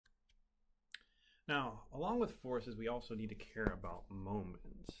Now, along with forces, we also need to care about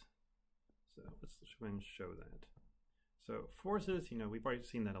moments. So let's try and show that. So forces, we've already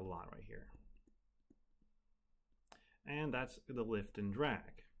seen that a lot right here. And that's the lift and drag.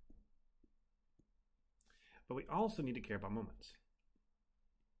 But we also need to care about moments,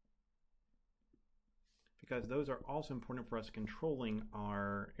 because those are also important for us controlling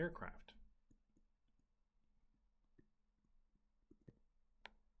our aircraft.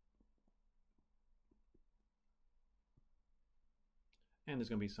 And there's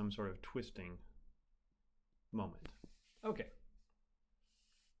going to be some sort of twisting moment. Okay.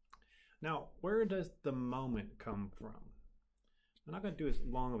 Now, where does the moment come from? I'm not going to do as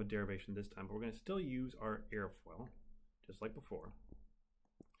long of a derivation this time, but we're going to still use our airfoil, just like before.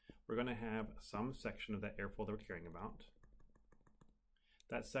 We're going to have some section of that airfoil that we're caring about.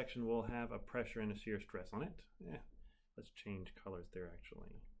 That section will have a pressure and a shear stress on it. Let's change colors there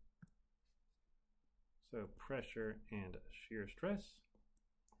actually. So pressure and shear stress.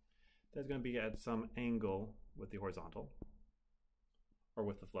 That's going to be at some angle with the horizontal, or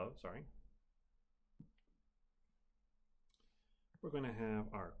with the flow, sorry. We're going to have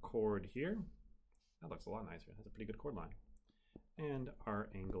our chord here. That looks a lot nicer. That's a pretty good chord line. And our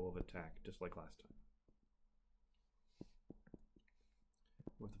angle of attack, just like last time.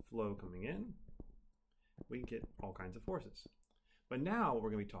 With the flow coming in, we get all kinds of forces. But now what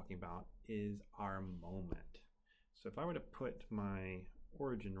we're going to be talking about is our moment. So if I were to put my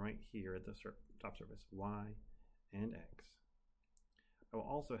origin right here at the top surface, y and x, I will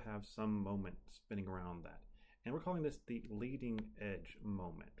also have some moment spinning around that. And we're calling this the leading edge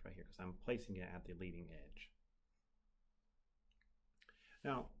moment right here, because I'm placing it at the leading edge.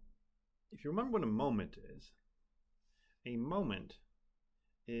 Now, if you remember what a moment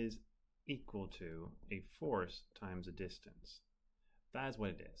is equal to a force times a distance. That is what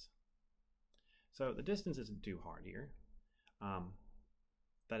it is. So the distance isn't too hard here.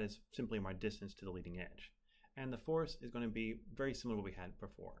 That is simply my distance to the leading edge. And the force is going to be very similar to what we had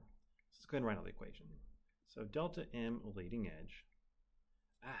before. So let's go ahead and write out the equation. So delta M leading edge.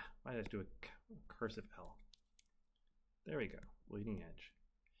 Why did I just do a cursive L? There we go, leading edge.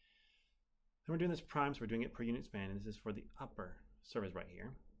 And we're doing this prime, so we're doing it per unit span, and this is for the upper surface right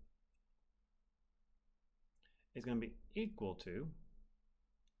here. It's going to be equal to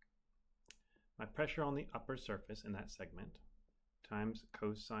my pressure on the upper surface in that segment times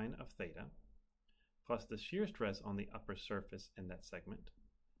cosine of theta plus the shear stress on the upper surface in that segment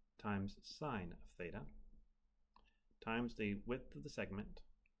times sine of theta times the width of the segment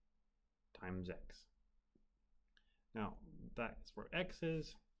times x. Now that's where x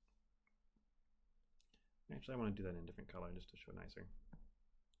is. Actually, I want to do that in a different color just to show nicer.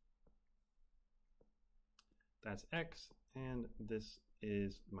 That's x, and this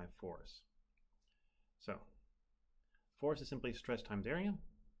is my force. So force is simply stress times area.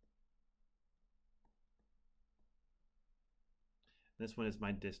 This one is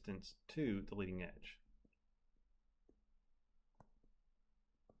my distance to the leading edge.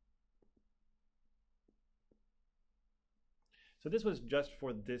 So this was just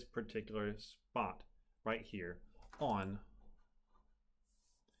for this particular spot right here on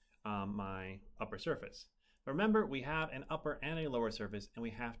my upper surface. Remember, we have an upper and a lower surface, and we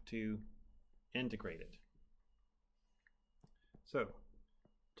have to integrate it. So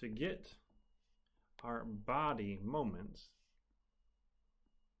to get our body moments,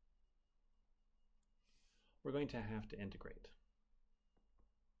 we're going to have to integrate.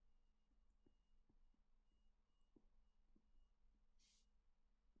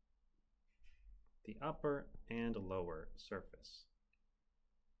 The upper and lower surface.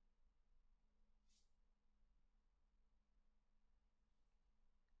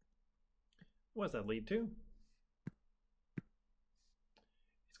 What does that lead to?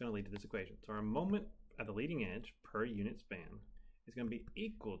 It's going to lead to this equation. So our moment at the leading edge per unit span is going to be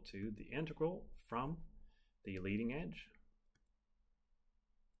equal to the integral from the leading edge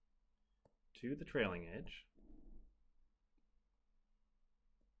to the trailing edge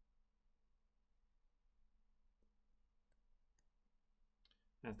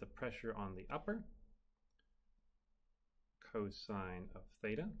as the pressure on the upper cosine of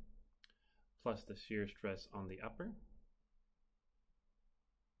theta plus the shear stress on the upper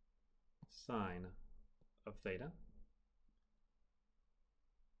sine of theta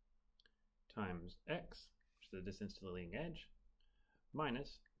times x, which is the distance to the leading edge,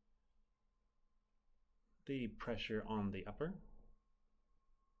 minus the pressure on the upper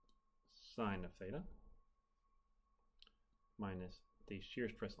sine of theta minus the shear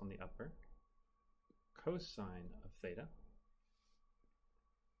stress on the upper cosine of theta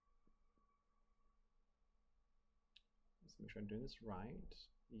make sure I'm doing this right.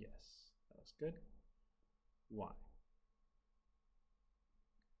 Yes, that looks good. Y.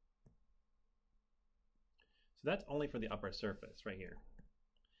 So that's only for the upper surface right here.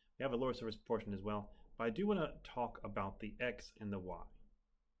 We have a lower surface portion as well, but I do want to talk about the x and the y.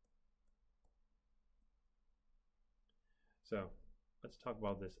 So let's talk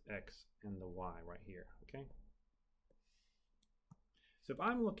about this x and the y right here, okay? So if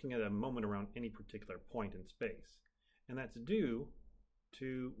I'm looking at a moment around any particular point in space, and that's due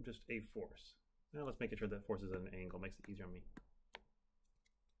to just a force. Now let's make sure that force is at an angle, makes it easier on me.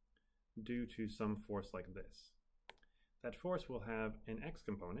 Due to some force like this. That force will have an x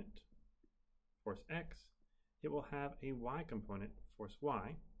component, force x. It will have a y component, force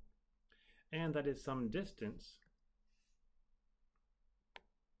y. And that is some distance,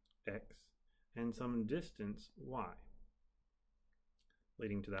 x, and some distance, y,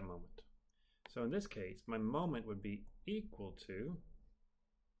 leading to that moment. So in this case, my moment would be equal to,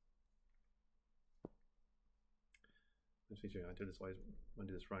 let's see, I do this always, I want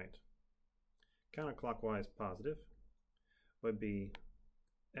to do this right. Counterclockwise positive would be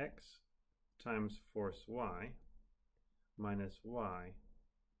x times force y minus y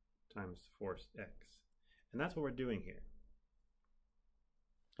times force x. And that's what we're doing here.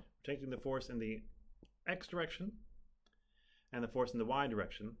 We're taking the force in the x direction and the force in the y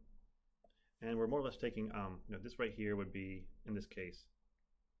direction, and we're more or less taking, this right here would be, in this case,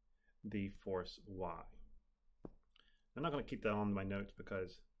 the force y. I'm not going to keep that on my notes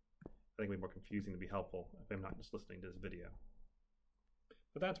because I think it would be more confusing to be helpful if I'm not just listening to this video.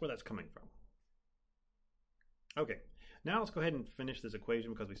 But that's where that's coming from. Okay, now let's go ahead and finish this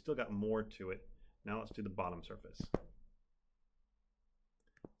equation because we still got more to it. Now let's do the bottom surface.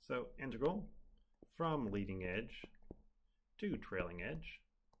 So integral from leading edge to trailing edge.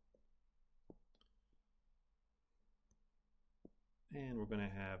 And we're going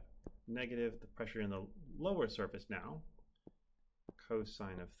to have negative the pressure in the lower surface now,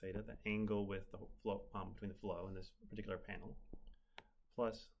 cosine of theta, the angle with the flow between the flow in this particular panel,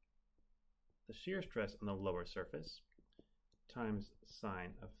 plus the shear stress on the lower surface times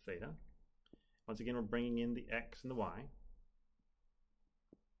sine of theta. Once again, we're bringing in the x and the y.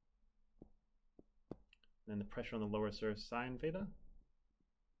 Then the pressure on the lower surface, sine theta,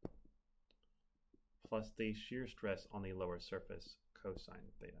 plus the shear stress on the lower surface,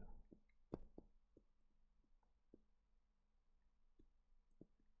 cosine theta.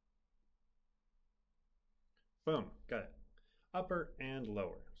 Boom, got it. Upper and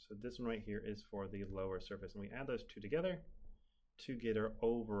lower. So this one right here is for the lower surface, and we add those two together to get our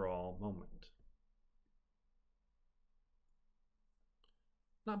overall moment.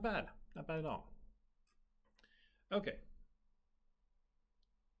 Not bad at all. Okay.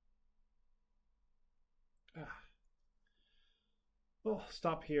 We'll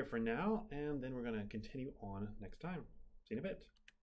stop here for now, and then we're going to continue on next time. See you in a bit.